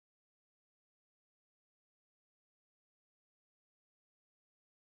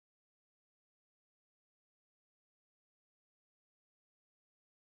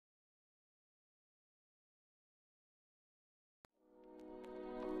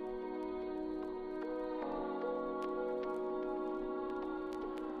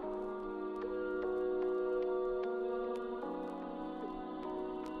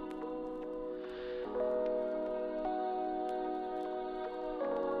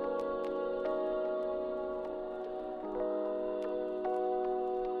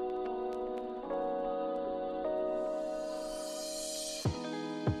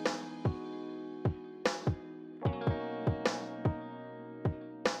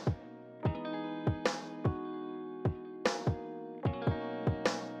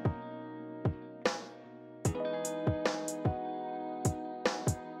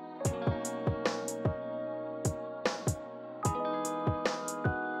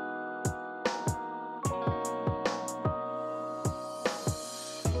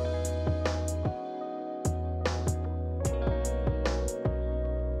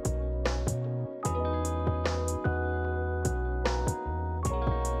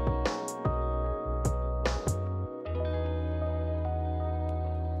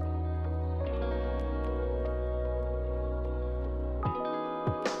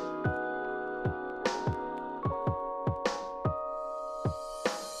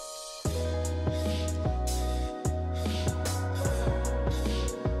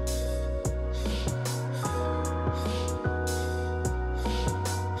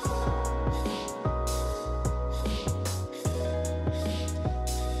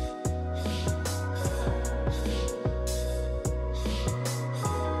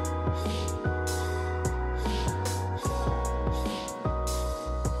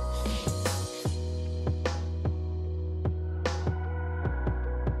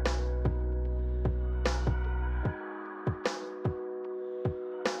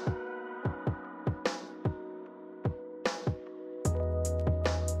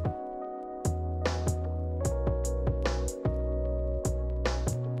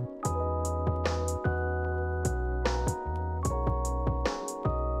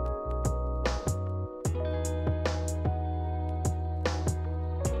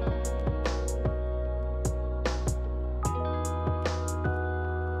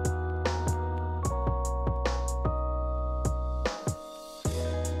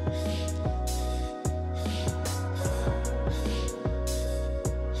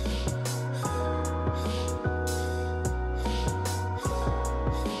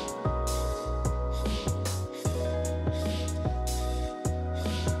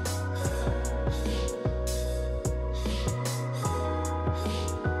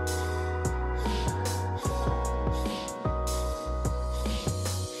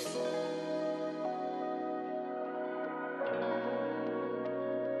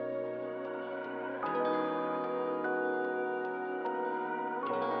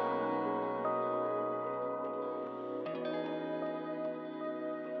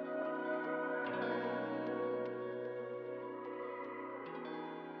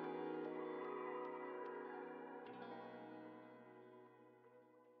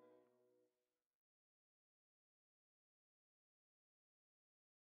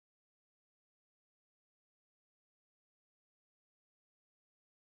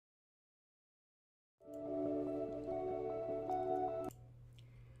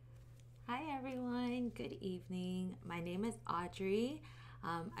everyone. Good evening. My name is Audrey.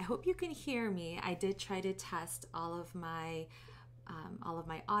 I hope you can hear me. I did try to test all of my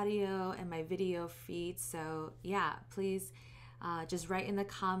audio and my video feeds. So yeah, please just write in the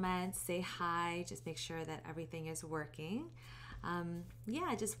comments, say hi, just make sure that everything is working.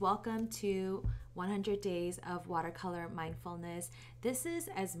 Yeah, just welcome to 100 Days of Watercolor Mindfulness. This is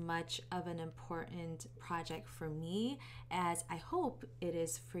as much of an important project for me as I hope it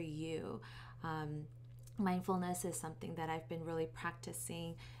is for you. Mindfulness is something that I've been really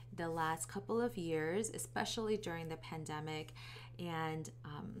practicing the last couple of years, especially during the pandemic. And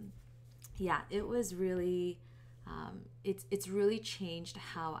yeah, it was really it's really changed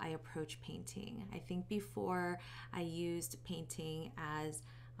how I approach painting. I think before I used painting as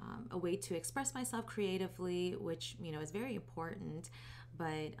a way to express myself creatively, which is very important,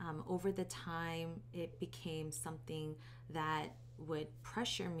 but over the time it became something that would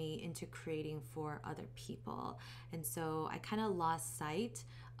pressure me into creating for other people. And so I kind of lost sight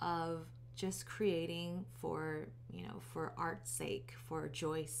of just creating for art's sake, for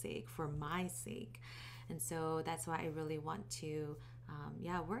joy's sake, for my sake. And so that's why I really want to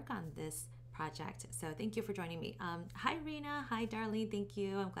work on this project. So thank you for joining me. Hi Rena, hi Darlene, thank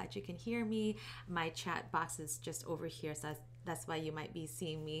you. I'm glad you can hear me. My chat box is just over here, so that's why you might be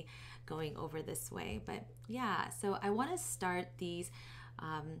seeing me going over this way. But yeah, so I want to start these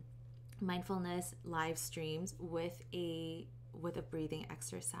mindfulness live streams with a breathing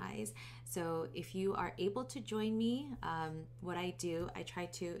exercise. So if you are able to join me, what I do, I try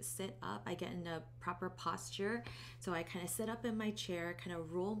to sit up. I get in a proper posture. So I kind of sit up in my chair, kind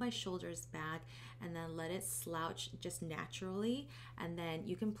of roll my shoulders back, and then let it slouch just naturally. And then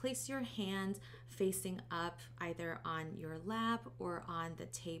you can place your hands facing up either on your lap or on the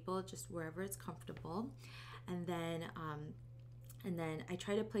table, just wherever it's comfortable. And then I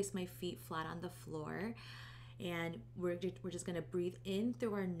try to place my feet flat on the floor. And we're just going to breathe in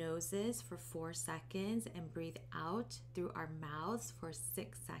through our noses for 4 seconds and breathe out through our mouths for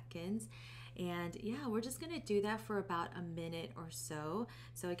 6 seconds. And yeah, we're just going to do that for about a minute or so.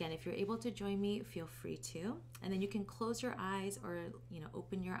 So again, if you're able to join me, feel free to. And then you can close your eyes or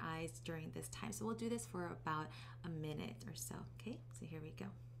open your eyes during this time. So we'll do this for about a minute or so. Okay, so here we go.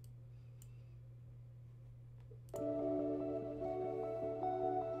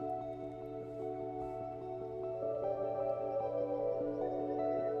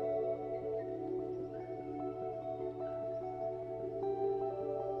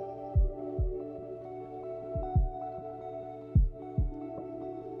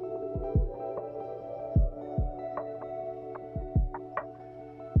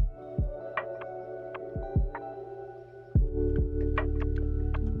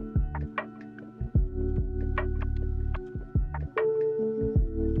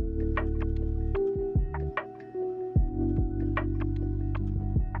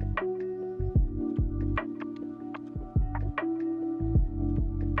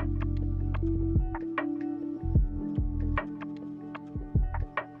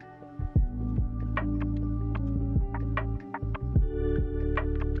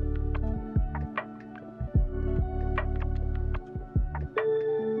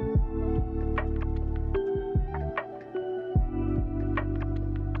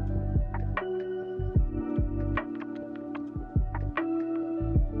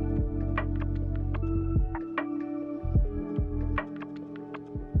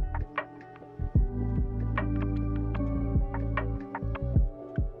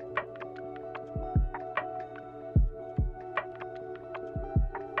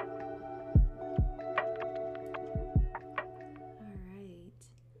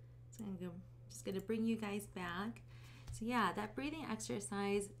 Going to bring you guys back. So yeah, that breathing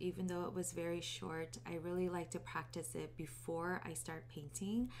exercise, even though it was very short, I really like to practice it before I start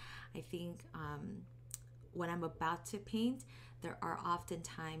painting. I think when I'm about to paint, there are often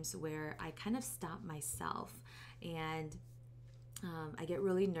times where I kind of stop myself and I get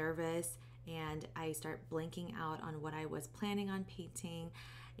really nervous and I start blanking out on what I was planning on painting,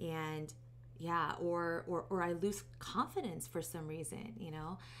 and yeah, or I lose confidence for some reason,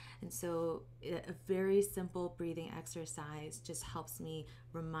 And so a very simple breathing exercise just helps me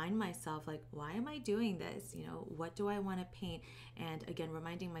remind myself, like, why am I doing this? What do I want to paint? And again,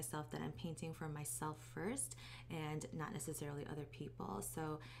 reminding myself that I'm painting for myself first and not necessarily other people.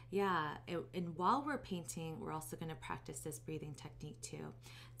 So yeah, and while we're painting, we're also going to practice this breathing technique too.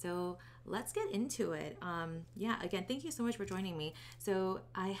 So let's get into it. Yeah, again, thank you so much for joining me. So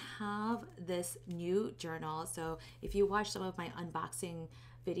I have this new journal. So if you watch some of my unboxing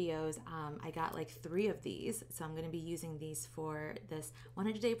videos, I got like 3 of these. So I'm going to be using these for this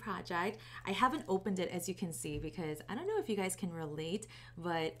 100-day project. I haven't opened it, as you can see, because I don't know if you guys can relate,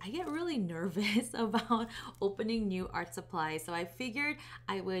 but I get really nervous about opening new art supplies. So I figured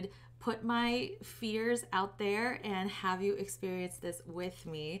I would put my fears out there and have you experience this with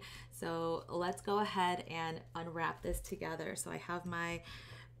me. So let's go ahead and unwrap this together. So I have my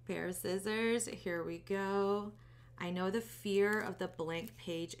pair of scissors. Here we go. I know the fear of the blank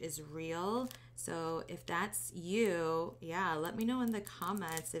page is real. So if that's you, yeah, let me know in the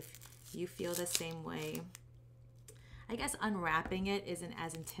comments if you feel the same way. I guess unwrapping it isn't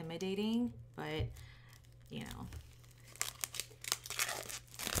as intimidating, but you know.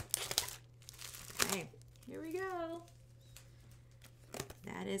 Okay, here we go.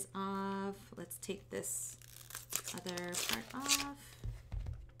 That is off. Let's take this other part off.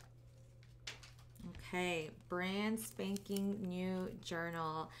 Okay, brand spanking new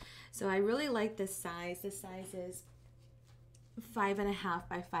journal. So I really like this size. This size is 5.5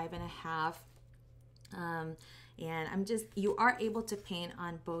 by 5.5. And you are able to paint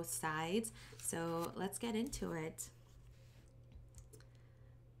on both sides. So let's get into it.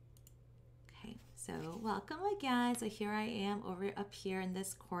 Okay, so welcome again. So here I am over up here in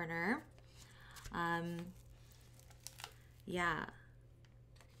this corner. Yeah.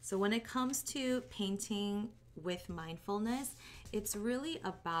 So when it comes to painting with mindfulness, it's really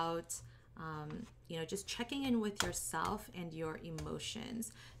about, just checking in with yourself and your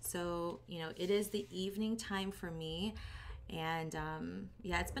emotions. So, it is the evening time for me. And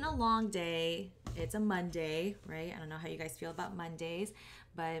yeah, it's been a long day. It's a Monday, right? I don't know how you guys feel about Mondays,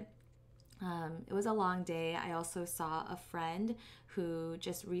 but it was a long day. I also saw a friend who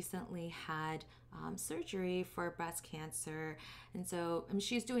just recently had surgery for breast cancer, and so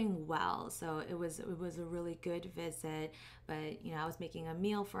she's doing well. So it was a really good visit. But I was making a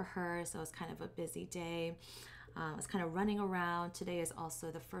meal for her, so it was kind of a busy day. I was kind of running around. Today is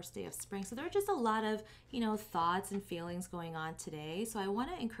also the first day of spring, so there are just a lot of thoughts and feelings going on today. So I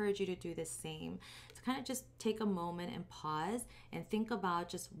want to encourage you to do the same. To kind of just take a moment and pause and think about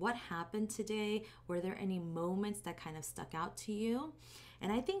just what happened today. Were there any moments that kind of stuck out to you?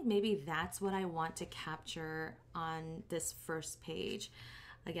 And I think maybe that's what I want to capture on this first page.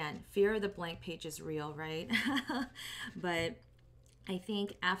 Again, fear of the blank page is real, right? But I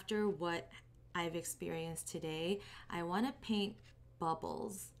think after what I've experienced today, I want to paint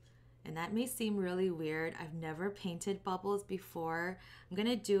bubbles. And that may seem really weird. I've never painted bubbles before. I'm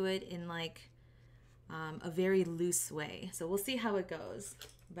gonna do it in like a very loose way. So we'll see how it goes.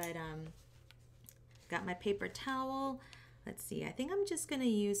 But got my paper towel. Let's see, I think I'm just gonna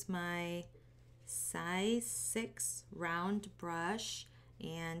use my size 6 round brush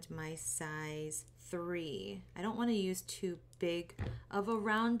and my size 3. I don't want to use too big of a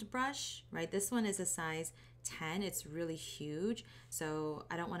round brush, right? This one is a size 10. It's really huge, so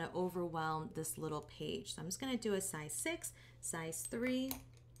I don't want to overwhelm this little page. So I'm just going to do a size 6, size 3.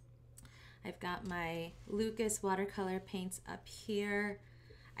 I've got my Lucas watercolor paints up here.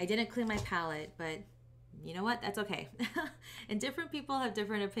 I didn't clean my palette, but you know what? That's okay. And different people have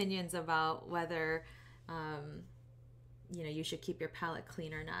different opinions about whether you should keep your palette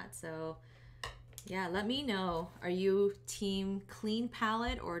clean or not. So yeah, let me know. Are you team clean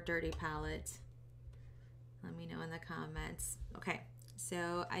palette or dirty palette? Let me know in the comments. Okay,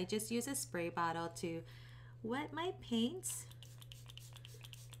 so I just use a spray bottle to wet my paints.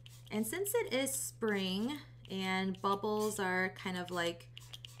 And since it is spring and bubbles are kind of like,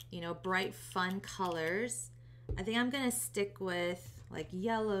 bright, fun colors, I think I'm gonna stick with like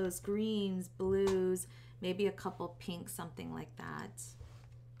yellows, greens, blues, maybe a couple pinks, something like that.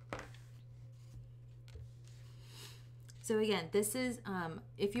 So again, this is,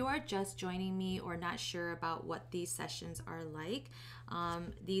 if you are just joining me or not sure about what these sessions are like,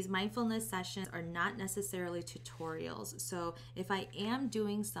 these mindfulness sessions are not necessarily tutorials. So if I am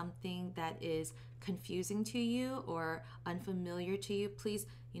doing something that is confusing to you or unfamiliar to you, please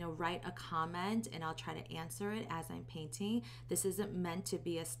write a comment and I'll try to answer it as I'm painting. This isn't meant to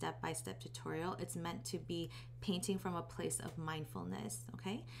be a step-by-step tutorial. It's meant to be painting from a place of mindfulness,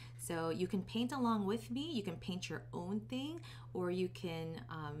 okay? So you can paint along with me, you can paint your own thing, or you can,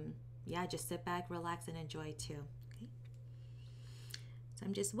 just sit back, relax, and enjoy too, okay? So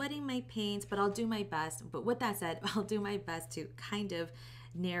I'm just wetting my paints, but I'll do my best. But with that said, I'll do my best to kind of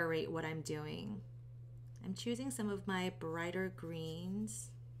narrate what I'm doing. I'm choosing some of my brighter greens.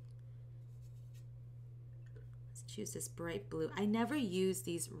 Choose this bright blue. I never use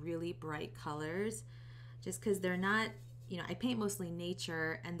these really bright colors just because they're not, I paint mostly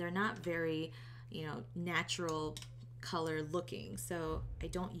nature and they're not very, natural color looking. So I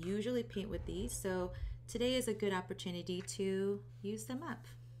don't usually paint with these. So today is a good opportunity to use them up.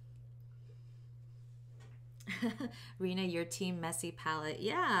 Rena, your team messy palette.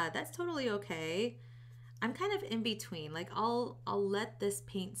 Yeah, that's totally okay. I'm kind of in between. Like I'll let this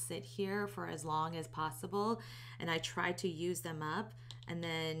paint sit here for as long as possible, and I try to use them up, and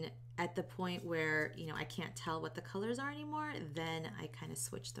then at the point where, you know, I can't tell what the colors are anymore, then I kind of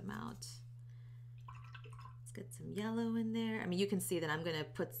switch them out. Let's get some yellow in there. I mean, you can see that I'm gonna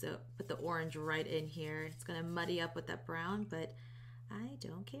put the orange right in here. It's gonna muddy up with that brown, but I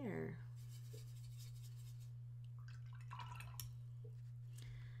don't care.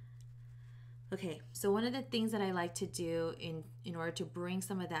 Okay, so one of the things that I like to do in order to bring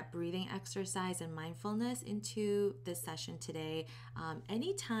some of that breathing exercise and mindfulness into this session today,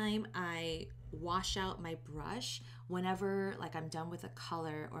 anytime I wash out my brush, whenever like I'm done with a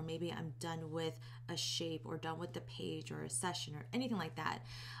color, or maybe I'm done with a shape, or done with the page or a session or anything like that,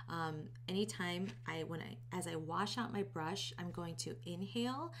 anytime as I wash out my brush, I'm going to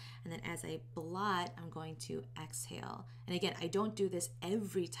inhale, and then as I blot, I'm going to exhale. And again, I don't do this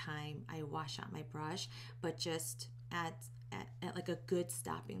every time I wash out my brush, but just at like a good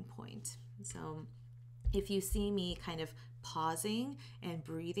stopping point. So if you see me kind of pausing and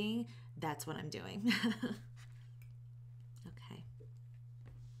breathing, that's what I'm doing. Okay.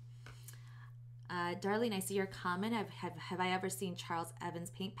 Darlene, I see your comment. Have I ever seen Charles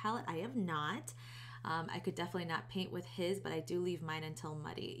Evans' paint palette? I have not. I could definitely not paint with his, but I do leave mine until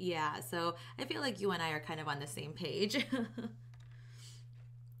muddy. Yeah, so I feel like you and I are kind of on the same page.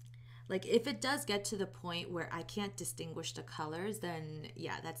 Like if it does get to the point where I can't distinguish the colors, then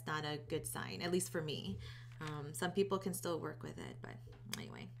yeah, that's not a good sign, at least for me. Some people can still work with it, but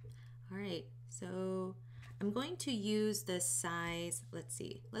anyway. All right, so I'm going to use the size, let's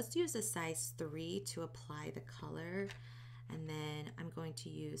use a size 3 to apply the color. And then I'm going to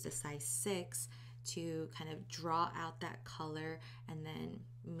use a size 6 to kind of draw out that color and then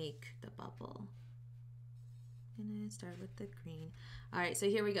make the bubble. I'm gonna start with the green. All right, so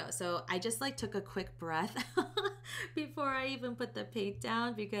here we go. So I just like took a quick breath before I even put the paint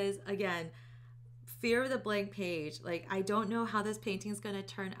down, because again, fear of the blank page. Like I don't know how this painting is gonna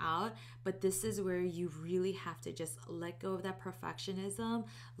turn out, but this is where you really have to just let go of that perfectionism,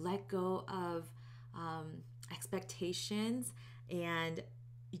 let go of expectations, and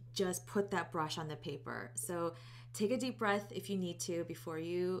just put that brush on the paper. So take a deep breath if you need to before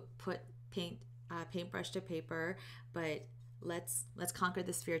you put paintbrush to paper, but let's conquer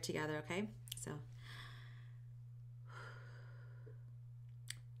this fear together, okay? So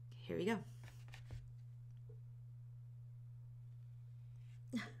here we go.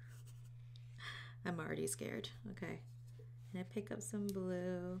 I'm already scared. Okay, and I pick up some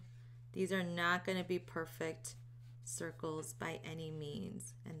blue. These are not going to be perfect circles by any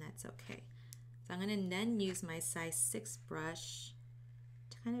means, and that's okay. So I'm going to then use my size 6 brush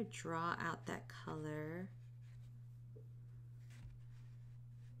to kind of draw out that color.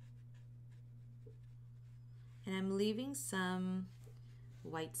 And I'm leaving some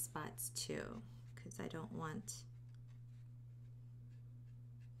white spots too, because I don't want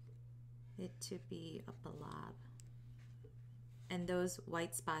it to be a blob. And those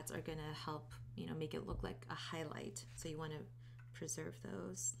white spots are going to help, you know, make it look like a highlight. So you want to preserve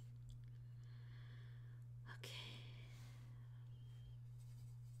those. Okay.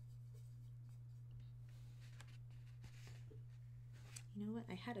 You know what?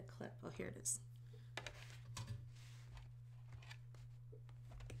 I had a clip. Oh, here it is.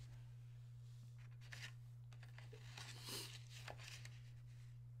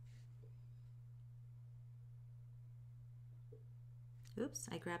 Oops,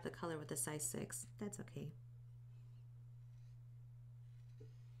 I grabbed the color with a size 6. That's okay.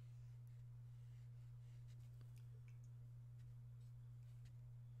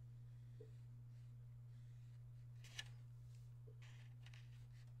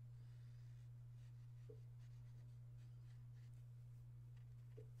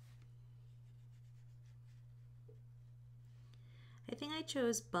 I think I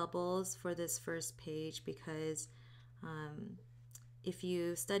chose bubbles for this first page because if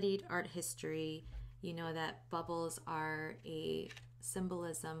you studied art history, you know that bubbles are a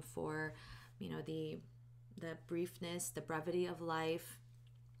symbolism for, you know, the briefness, the brevity of life,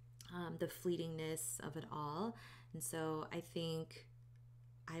 the fleetingness of it all. And so I think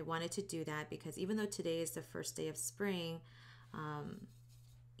I wanted to do that because even though today is the first day of spring,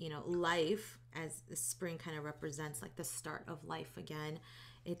 you know, life as the spring kind of represents like the start of life again.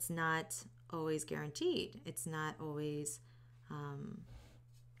 It's not always guaranteed. It's not always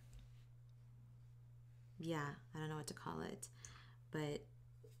yeah, I don't know what to call it. But,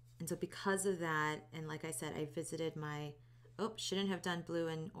 and so because of that, and like I said, I visited my, oh, shouldn't have done blue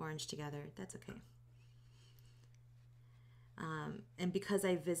and orange together. That's okay. And because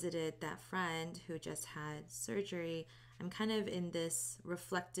I visited that friend who just had surgery, I'm kind of in this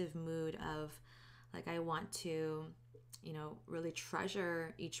reflective mood of like, I want to, you know, really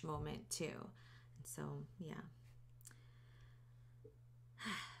treasure each moment too. And so, yeah.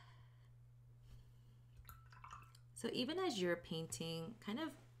 So even as you're painting, kind of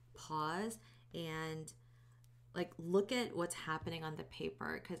pause and like look at what's happening on the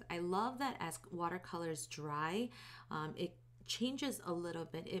paper, because I love that as watercolors dry, it changes a little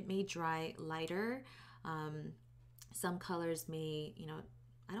bit. It may dry lighter. Some colors may, you know,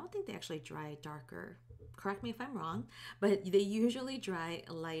 I don't think they actually dry darker. Correct me if I'm wrong, but they usually dry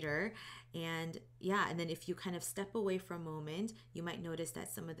lighter. And yeah, and then if you kind of step away for a moment, you might notice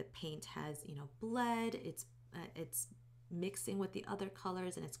that some of the paint has, you know, bled. It's mixing with the other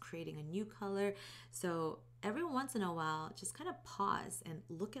colors and it's creating a new color. So every once in a while, just kind of pause and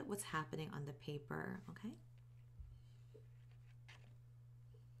look at what's happening on the paper, okay?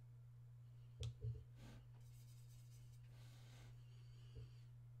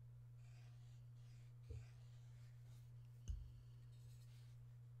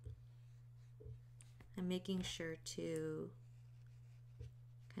 I'm making sure to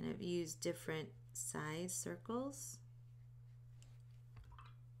kind of use different size circles.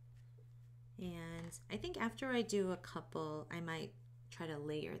 And I think after I do a couple, I might try to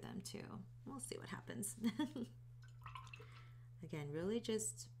layer them too. We'll see what happens. Again, really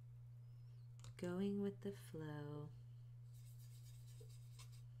just going with the flow.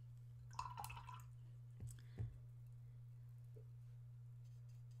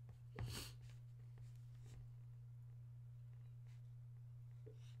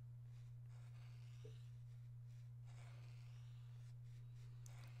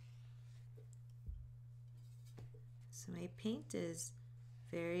 So my paint is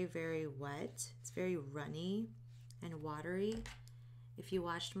very, very wet. It's very runny and watery. If you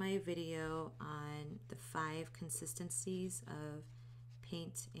watched my video on the 5 consistencies of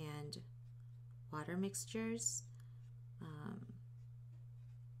paint and water mixtures,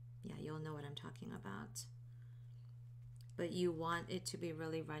 yeah, you'll know what I'm talking about. But you want it to be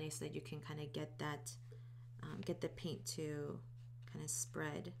really runny so that you can kind of get that, get the paint to kind of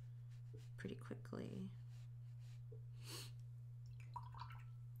spread pretty quickly.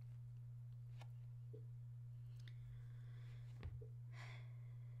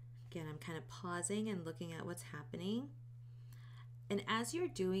 Again, I'm kind of pausing and looking at what's happening. And as you're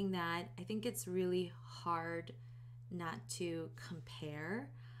doing that, I think it's really hard not to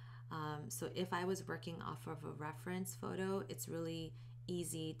compare. So if I was working off of a reference photo, it's really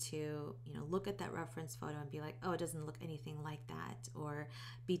easy to, you know, look at that reference photo and be like, oh, it doesn't look anything like that, or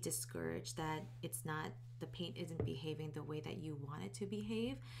be discouraged that it's not, the paint isn't behaving the way that you want it to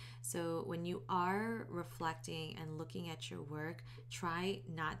behave. So when you are reflecting and looking at your work, try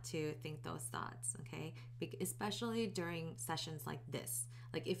not to think those thoughts, okay? Especially during sessions like this.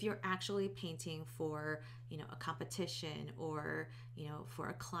 Like if you're actually painting for, you know, a competition or, you know, for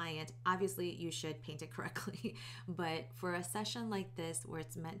a client, obviously you should paint it correctly. But for a session like this where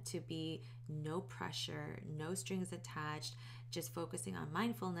it's meant to be no pressure, no strings attached, just focusing on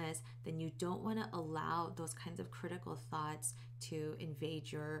mindfulness, then you don't want to allow those kinds of critical thoughts to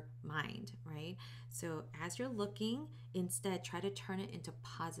invade your mind, right? So as you're looking, instead try to turn it into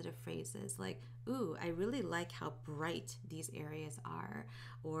positive phrases like, ooh, I really like how bright these areas are,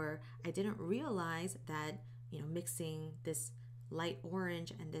 or I didn't realize that, you know, mixing this light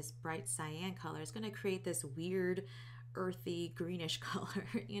orange and this bright cyan color is going to create this weird earthy greenish color,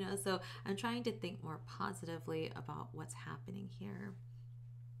 you know. So I'm trying to think more positively about what's happening here.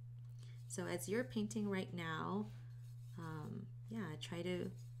 So as you're painting right now, yeah, try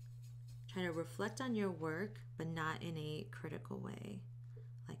to reflect on your work, but not in a critical way,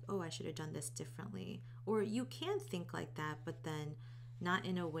 like, oh, I should have done this differently. Or you can think like that, but then not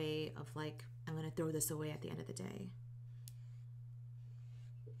in a way of like, I'm going to throw this away at the end of the day.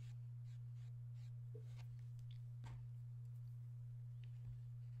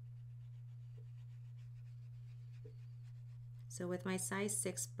 So with my size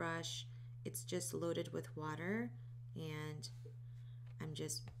 6 brush, it's just loaded with water, and I'm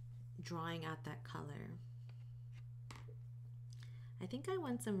just drawing out that color. I think I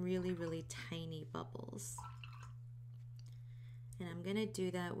want some really, really tiny bubbles. And I'm gonna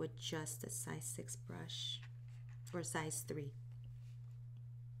do that with just a size 6 brush, or size 3.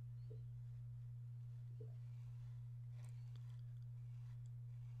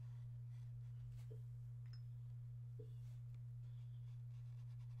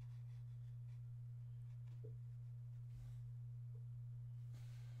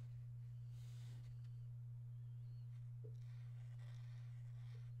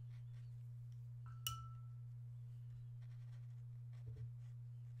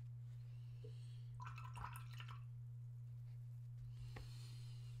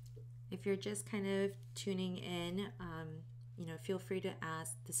 If you're just kind of tuning in, feel free to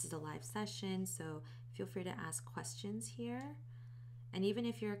ask. This is a live session, so feel free to ask questions here. And even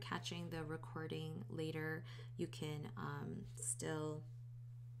if you're catching the recording later, you can still,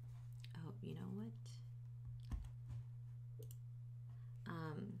 oh, you know what?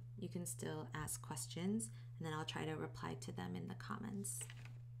 You can still ask questions, and then I'll try to reply to them in the comments.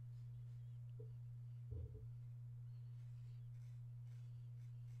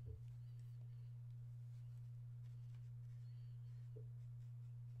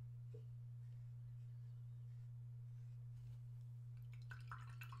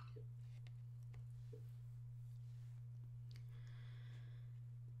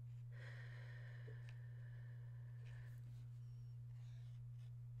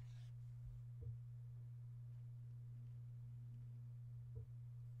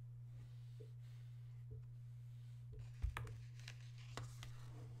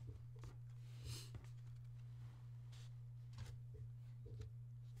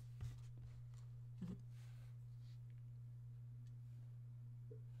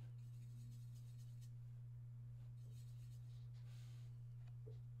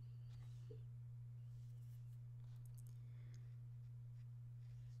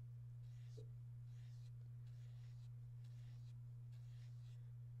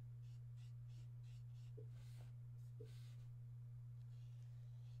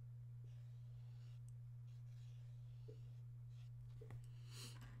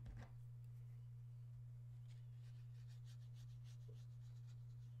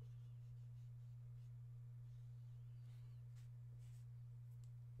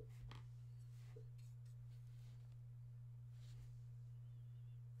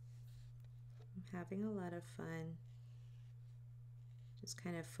 I'm having a lot of fun just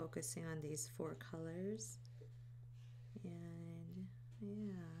kind of focusing on these 4 colors, and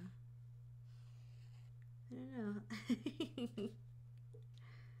yeah, I don't know.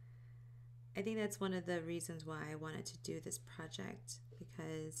 I think that's one of the reasons why I wanted to do this project,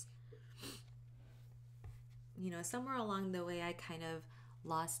 because somewhere along the way I kind of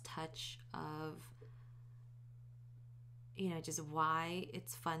lost touch of just why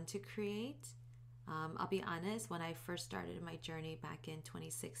it's fun to create. I'll be honest, when I first started my journey back in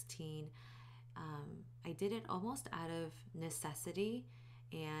 2016, I did it almost out of necessity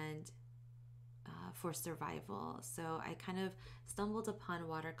and for survival. So I kind of stumbled upon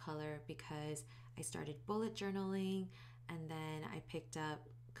watercolor because I started bullet journaling, and then I picked up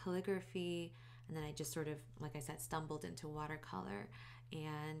calligraphy, and then I just sort of, like I said, stumbled into watercolor.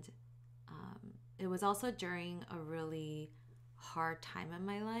 And it was also during a really hard time in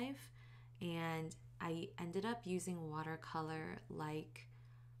my life, and I ended up using watercolor like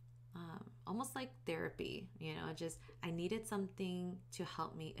almost like therapy. Just I needed something to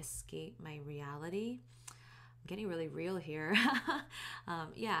help me escape my reality. I'm getting really real here.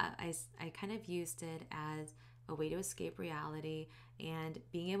 Yeah, I kind of used it as a way to escape reality, and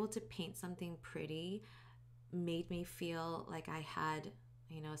being able to paint something pretty made me feel like I had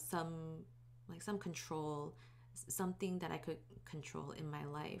some control, something that I could control in my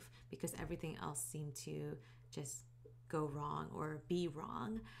life, because everything else seemed to just go wrong or be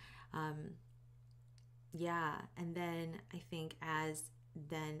wrong. Yeah, and then I think as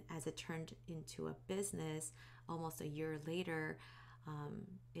it turned into a business almost a year later,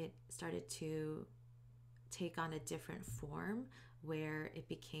 it started to take on a different form, where it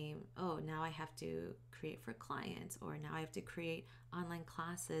became, oh, now I have to create for clients, or now I have to create online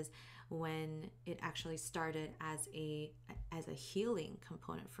classes, when it actually started as a healing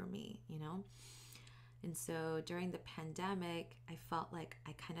component for me. And so during the pandemic, I felt like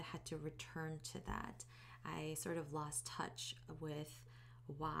I kind of had to return to that. I sort of lost touch with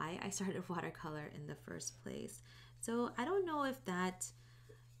why I started watercolor in the first place. So I don't know if that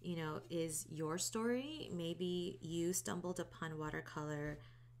is your story. Maybe you stumbled upon watercolor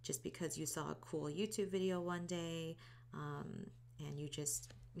just because you saw a cool YouTube video one day, and you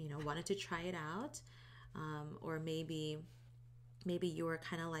just, wanted to try it out. Or maybe you were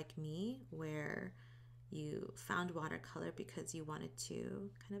kind of like me, where you found watercolor because you wanted to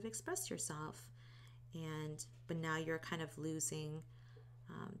kind of express yourself, but now you're kind of losing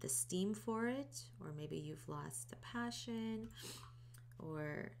the steam for it, or maybe you've lost the passion,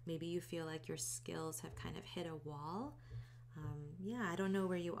 or maybe you feel like your skills have kind of hit a wall. Yeah, I don't know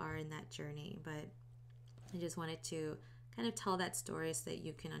where you are in that journey, but I just wanted to kind of tell that story so that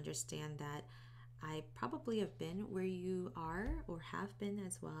you can understand that I probably have been where you are, or have been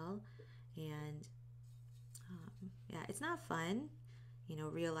as well. And yeah, it's not fun,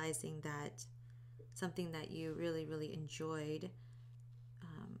 realizing that something that you really, really enjoyed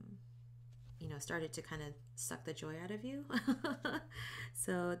started to kind of suck the joy out of you.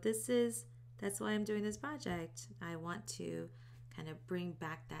 So that's why I'm doing this project. I want to kind of bring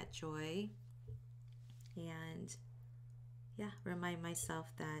back that joy and remind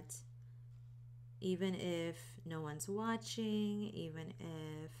myself that even if no one's watching, even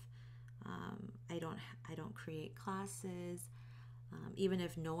if I don't create classes, even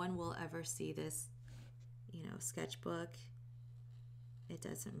if no one will ever see this, sketchbook, it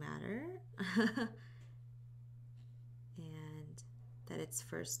doesn't matter. And that it's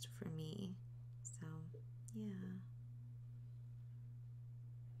first for me. So, yeah.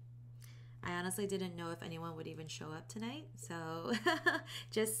 I honestly didn't know if anyone would even show up tonight. So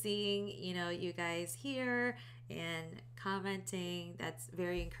just seeing, you guys here and commenting, that's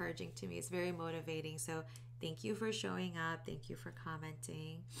very encouraging to me. It's very motivating. So thank you for showing up. Thank you for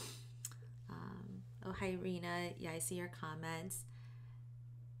commenting. Oh, hi, Rena. Yeah, I see your comments.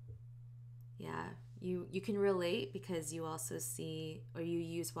 Yeah, you can relate because you also see, or you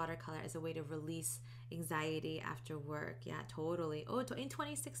use watercolor as a way to release anxiety after work. Yeah, totally. Oh, in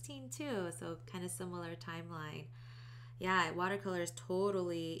 2016 too, so kind of similar timeline. Yeah, watercolor is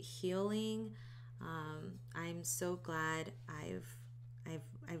totally healing. I'm so glad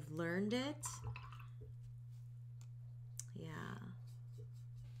I've learned it. Yeah.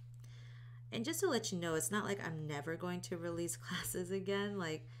 And just to let you know, it's not like I'm never going to release classes again.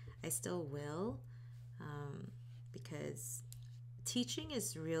 Like, I still will, because teaching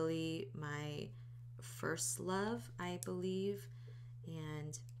is really my first love, I believe,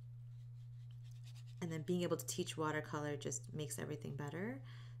 and then being able to teach watercolor just makes everything better.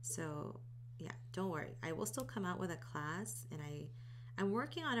 So yeah, don't worry, I will still come out with a class, and I'm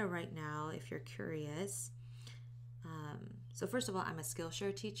working on it right now if you're curious. So first of all, I'm a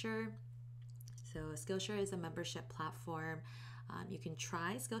Skillshare teacher. So Skillshare is a membership platform. You can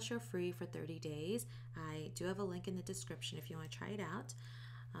try Skillshare free for 30 days. I do have a link in the description if you want to try it out.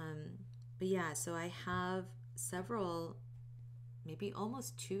 But yeah, so I have several, maybe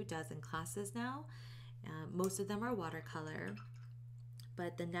almost 24 classes now. Most of them are watercolor.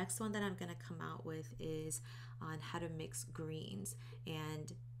 But the next one that I'm going to come out with is on how to mix greens.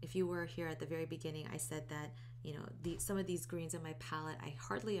 And if you were here at the very beginning, I said that some of these greens in my palette I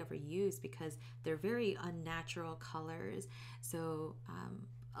hardly ever use because they're very unnatural colors. So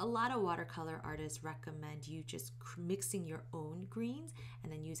a lot of watercolor artists recommend you just mixing your own greens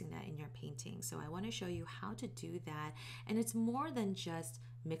and then using that in your painting. So I want to show you how to do that. And it's more than just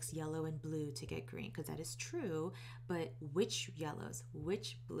mix yellow and blue to get green, because that is true, but which yellows,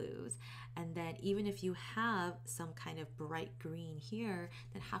 which blues? And then even if you have some kind of bright green here,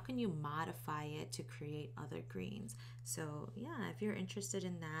 then how can you modify it to create other greens? So yeah, if you're interested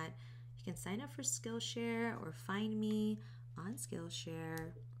in that, you can sign up for Skillshare or find me on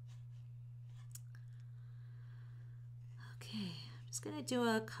Skillshare. Okay, I'm just gonna do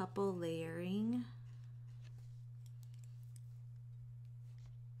a couple layering.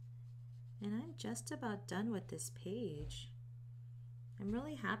 And I'm just about done with this page. I'm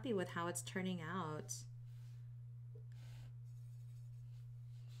really happy with how it's turning out.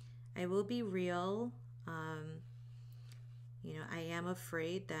 I will be real. I am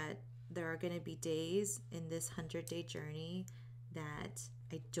afraid that there are going to be days in this 100-day journey that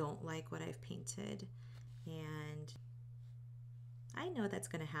I don't like what I've painted. And I know that's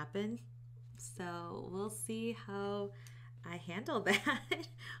going to happen. So we'll see how I handle that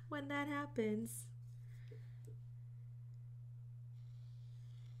when that happens.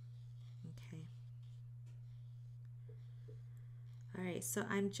 Okay. All right, so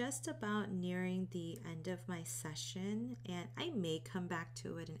I'm just about nearing the end of my session, and I may come back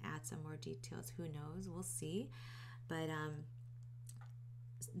to it and add some more details. Who knows? We'll see. But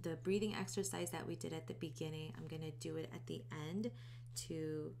the breathing exercise that we did at the beginning, I'm going to do it at the end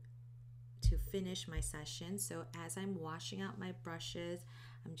to finish my session. So as I'm washing out my brushes,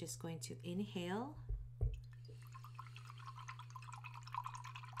 I'm just going to inhale.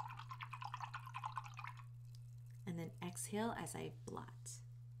 And then exhale as I blot.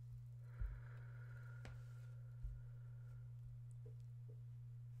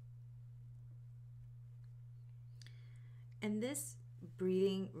 And this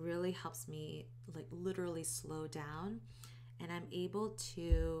breathing really helps me like literally slow down, and I'm able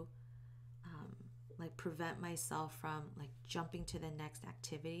to like prevent myself from like jumping to the next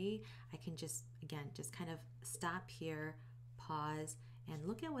activity. I can just kind of stop here, pause, and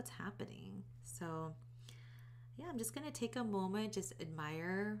look at what's happening. So yeah, I'm just gonna take a moment, just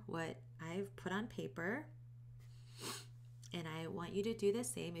admire what I've put on paper. And I want you to do the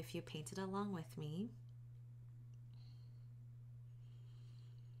same if you painted along with me.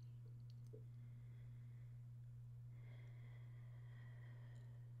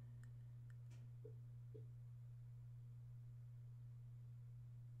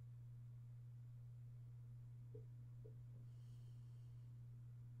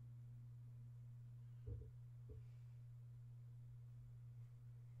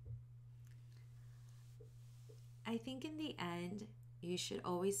 I think in the end, you should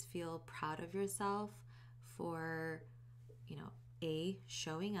always feel proud of yourself for, you know, A,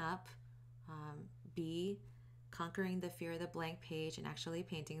 showing up, B, conquering the fear of the blank page and actually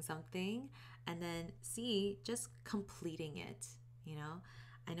painting something, and then C, just completing it, you know.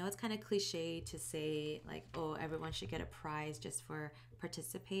 I know it's kind of cliche to say, like, oh, everyone should get a prize just for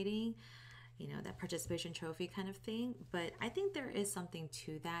participating, you know, that participation trophy kind of thing. But I think there is something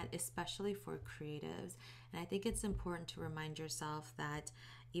to that, especially for creatives. And I think it's important to remind yourself that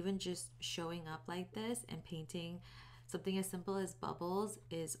even just showing up like this and painting something as simple as bubbles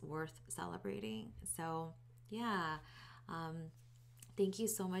is worth celebrating. So, yeah. Um, Thank you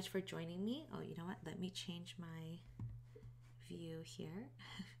so much for joining me. Oh, you know what? Let me change my view here.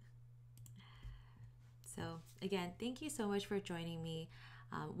 So, again, thank you so much for joining me.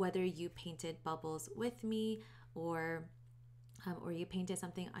 Whether you painted bubbles with me or you painted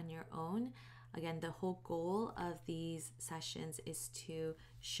something on your own, again, the whole goal of these sessions is to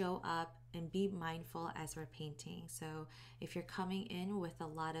show up and be mindful as we're painting. So, if you're coming in with a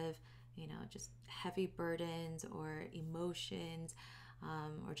lot of, you know, just heavy burdens or emotions,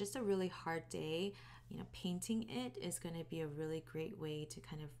 or just a really hard day, you know, painting it is going to be a really great way to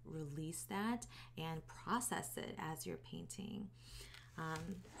kind of release that and process it as you're painting.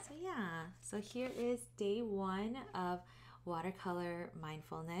 So yeah, so here is day 1 of watercolor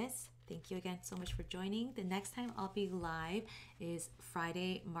mindfulness. Thank you again so much for joining. The next time I'll be live is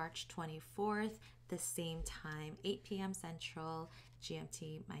Friday, March 24th, the same time, 8 p.m. Central,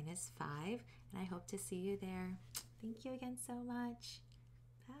 GMT -5, and I hope to see you there. Thank you again so much.